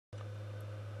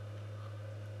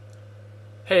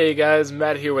Hey guys,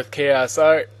 Matt here with Chaos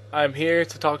Art. I'm here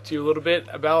to talk to you a little bit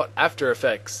about After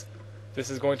Effects. This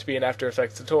is going to be an After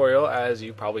Effects tutorial, as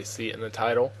you probably see in the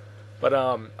title. But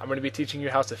I'm going to be teaching you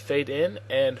how to fade in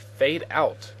and fade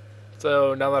out.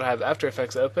 So now that I have After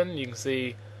Effects open, you can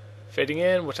see fading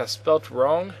in, which I spelt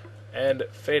wrong, and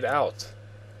fade out.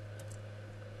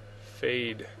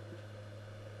 Fade.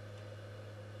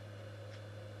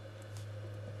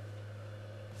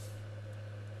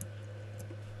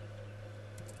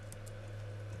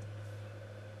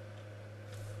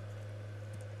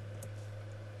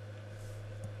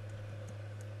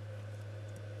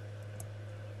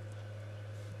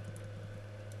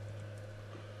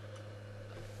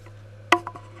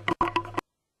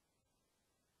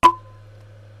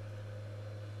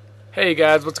 Hey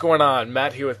guys, what's going on?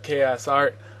 Matt here with Chaos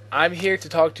Art. I'm here to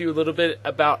talk to you a little bit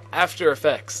about After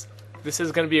Effects. This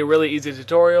is going to be a really easy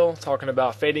tutorial talking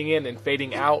about fading in and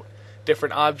fading out,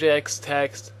 different objects,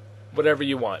 text, whatever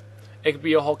you want. It could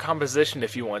be a whole composition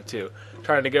if you want to,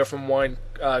 trying to go from one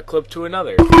clip to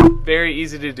another. Very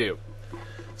easy to do.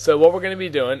 So what we're going to be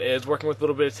doing is working with a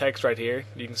little bit of text right here.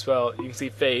 You can see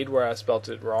fade where I spelt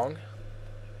it wrong.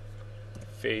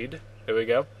 Fade. There we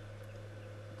go.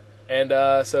 And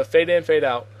so fade in, fade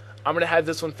out. I'm going to have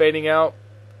this one fading out.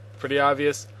 Pretty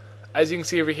obvious. As you can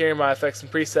see over here in my effects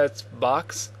and presets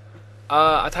box,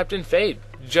 I typed in fade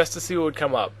just to see what would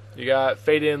come up. You got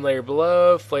fade in layer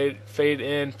below, fade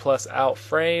in plus out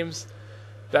frames.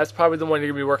 That's probably the one you're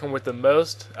going to be working with the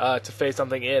most to fade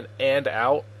something in and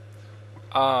out.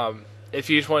 If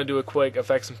you just want to do a quick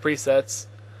effects and presets,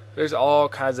 there's all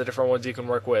kinds of different ones you can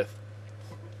work with.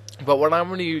 But what I'm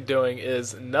going to be doing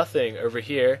is nothing over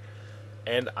here,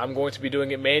 and I'm going to be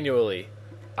doing it manually.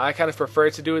 I kind of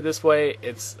prefer to do it this way.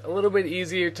 It's a little bit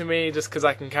easier to me just because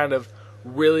I can kind of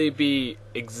really be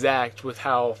exact with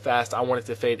how fast I want it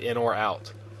to fade in or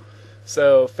out.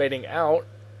 So fading out,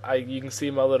 you can see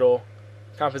my little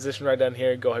composition right down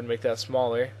here. Go ahead and make that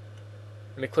smaller.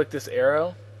 I'm going to click this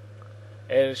arrow,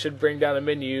 and it should bring down a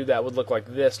menu that would look like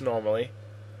this normally.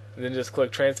 And then just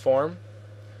click transform,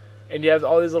 and you have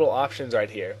all these little options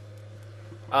right here.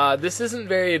 This isn't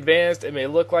very advanced. It may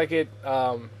look like it.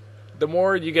 The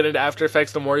more you get into After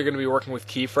Effects, the more you're going to be working with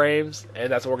keyframes,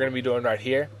 and that's what we're going to be doing right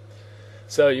here.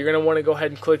 So you're going to want to go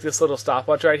ahead and click this little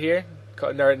stopwatch right here,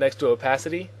 right next to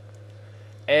opacity.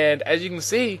 And as you can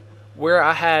see, where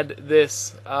I had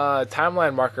this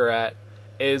timeline marker at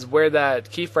is where that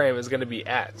keyframe is going to be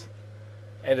at.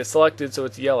 And it's selected, so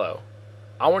it's yellow.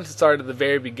 I want to start at the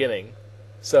very beginning,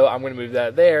 so I'm going to move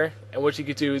that there. And what you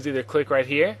could do is either click right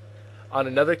here on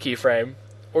another keyframe,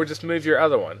 or just move your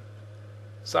other one.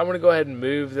 So I'm going to go ahead and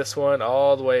move this one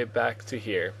all the way back to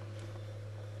here.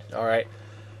 Alright,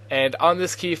 and on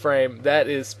this keyframe, that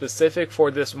is specific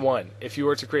for this one. If you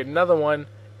were to create another one,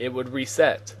 it would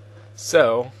reset.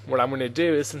 So what I'm going to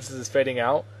do is, since this is fading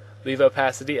out, leave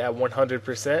opacity at 100%. I'm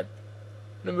going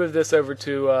to move this over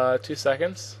to 2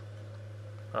 seconds.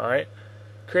 Alright,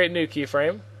 create a new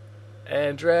keyframe,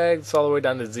 and drag this all the way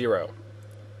down to 0.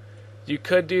 You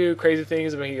could do crazy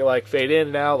things, making it like fade in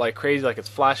and out, like crazy, like it's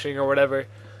flashing or whatever.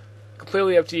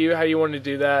 Completely up to you how you want to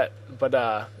do that. But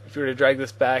if you were to drag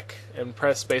this back and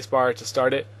press spacebar to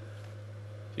start it,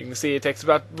 you can see it takes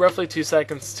about roughly 2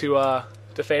 seconds to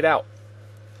fade out.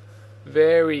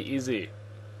 Very easy.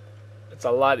 It's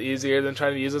a lot easier than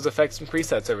trying to use those effects and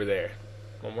presets over there.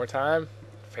 One more time,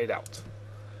 fade out.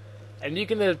 And you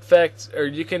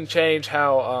can change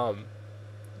how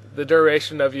the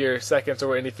duration of your seconds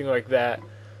or anything like that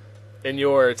in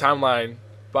your timeline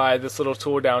by this little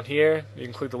tool down here. You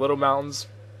can click the little mountains,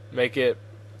 make it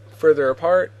further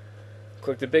apart,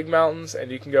 click the big mountains,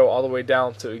 and you can go all the way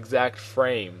down to exact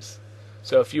frames.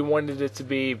 So if you wanted it to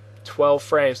be 12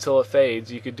 frames till it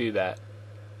fades, you could do that.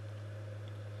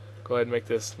 Go ahead and make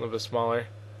this a little bit smaller.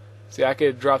 See, I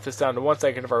could drop this down to 1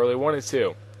 second if I really wanted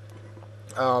to.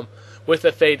 With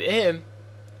the fade in,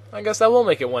 I guess I will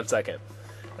make it 1 second.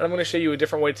 And I'm going to show you a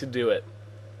different way to do it.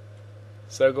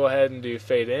 So go ahead and do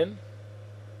fade in.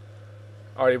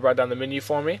 Already brought down the menu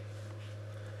for me.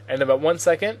 And about 1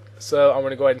 second, so I'm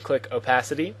going to go ahead and click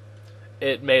opacity.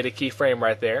 It made a keyframe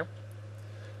right there.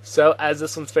 So as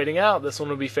this one's fading out, this one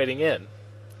will be fading in.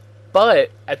 But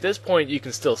at this point, you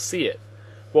can still see it.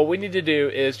 What we need to do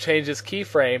is change this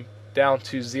keyframe down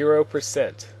to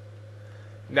 0%.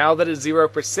 Now that it's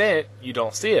 0%, you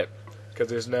don't see it, because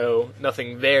there's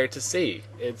nothing there to see.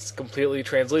 It's completely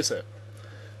translucent.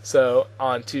 So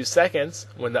on 2 seconds,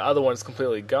 when the other one's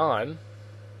completely gone,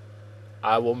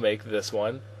 I will make this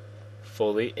one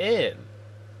fully in.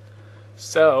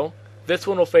 So this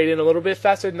one will fade in a little bit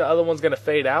faster than the other one's going to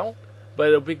fade out, but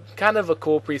it'll be kind of a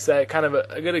cool preset, kind of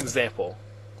a good example.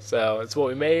 So it's what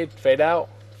we made. Fade out,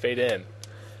 fade in.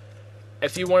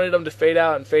 If you wanted them to fade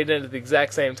out and fade in at the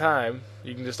exact same time,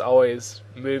 you can just always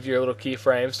move your little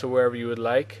keyframes to wherever you would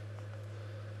like.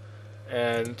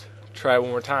 And try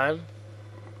one more time.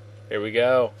 There we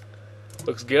go.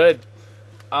 Looks good.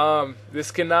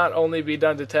 This can not only be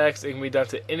done to text, it can be done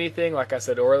to anything. Like I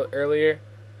said earlier,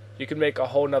 you can make a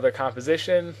whole nother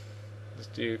composition.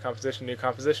 Just do composition, new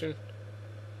composition.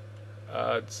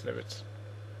 Snippets.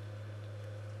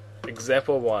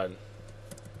 Example 1.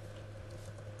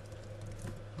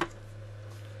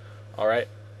 Alright.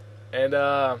 And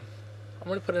I'm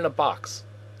going to put in a box.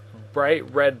 A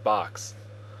bright red box.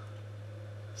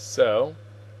 So,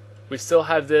 we still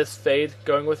have this fade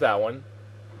going with that one.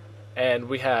 And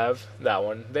we have that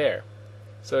one there.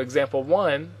 So example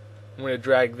 1, I'm going to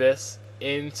drag this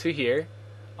into here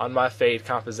on my fade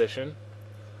composition.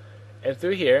 And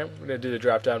through here, I'm going to do the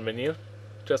drop down menu.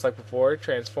 Just like before,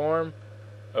 transform,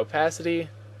 opacity.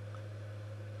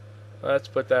 Let's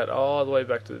put that all the way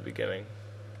back to the beginning.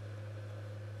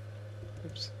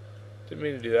 Oops, didn't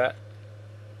mean to do that.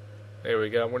 There we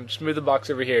go. I'm going to just move the box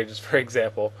over here just for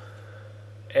example.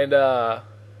 And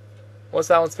once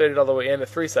that one's faded all the way in at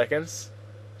 3 seconds,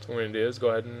 what we're going to do is go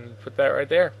ahead and put that right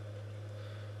there.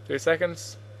 3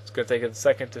 seconds. It's going to take a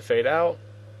second to fade out,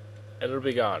 and it'll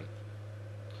be gone.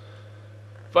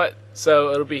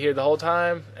 So it'll be here the whole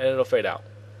time, and it'll fade out.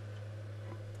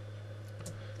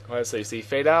 Alright, so you see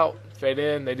fade out, fade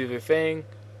in, they do their thing,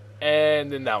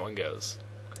 and then that one goes.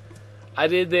 I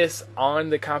did this on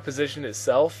the composition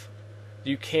itself.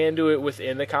 You can do it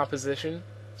within the composition.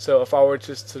 So if I were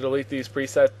just to delete these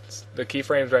presets, the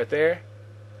keyframes right there,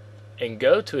 and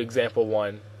go to example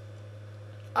 1,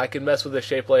 I can mess with the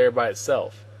shape layer by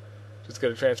itself. Just go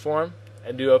to transform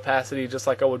and do opacity just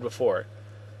like I would before.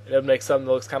 And it'll make something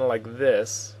that looks kind of like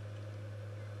this,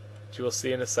 which you will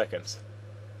see in a second.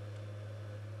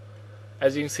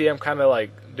 As you can see, I'm kind of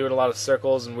like doing a lot of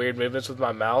circles and weird movements with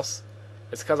my mouse.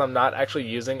 It's because I'm not actually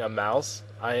using a mouse.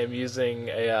 I am using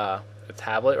a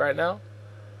tablet right now.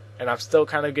 And I'm still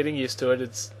kind of getting used to it.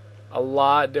 It's a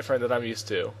lot different than I'm used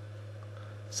to.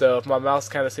 So if my mouse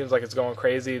kind of seems like it's going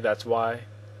crazy, that's why.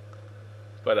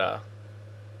 But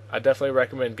I definitely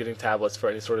recommend getting tablets for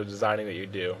any sort of designing that you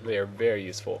do. They are very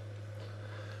useful.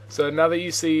 So now that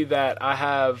you see that I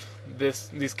have these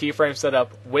keyframes set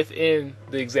up within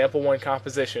the example 1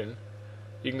 composition,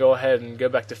 you can go ahead and go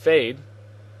back to fade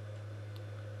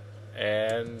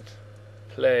and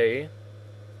play.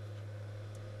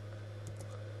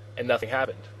 And nothing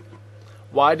happened.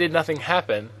 Why did nothing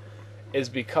happen is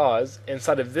because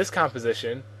inside of this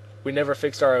composition we never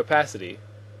fixed our opacity.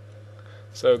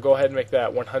 So go ahead and make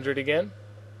that 100 again.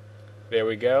 There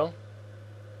we go.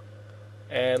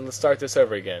 And let's start this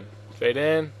over again. Fade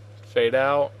in, fade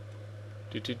out,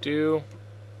 do.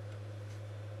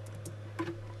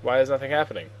 Why is nothing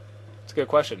happening? It's a good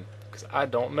question, because I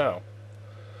don't know.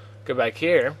 Go back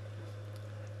here,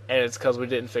 and it's because we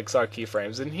didn't fix our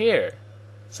keyframes in here.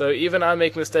 So even I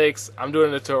make mistakes, I'm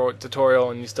doing a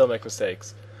tutorial and you still make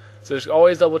mistakes. So just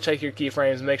always double check your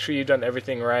keyframes, make sure you've done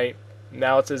everything right.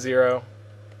 Now it's a 0.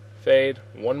 Fade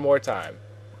one more time.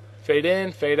 Fade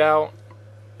in, fade out.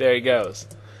 There he goes.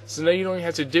 So now you don't even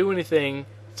have to do anything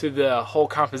to the whole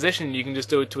composition, you can just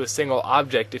do it to a single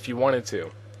object if you wanted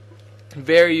to.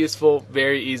 Very useful,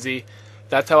 very easy.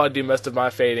 That's how I do most of my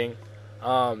fading.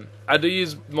 I do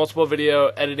use multiple video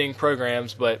editing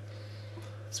programs, but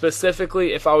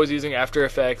specifically, if I was using After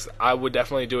Effects, I would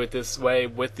definitely do it this way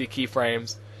with the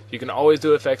keyframes. You can always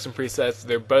do effects and presets.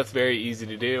 They're both very easy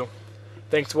to do.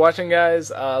 Thanks for watching,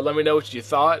 guys. Let me know what you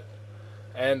thought,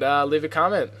 and leave a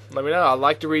comment. Let me know. I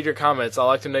like to read your comments. I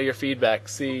like to know your feedback,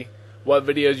 see what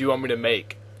videos you want me to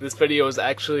make. This video is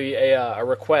actually a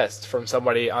request from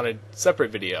somebody on a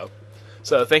separate video.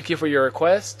 So thank you for your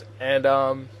request,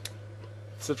 and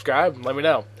subscribe. Let me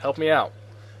know. Help me out.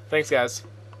 Thanks, guys.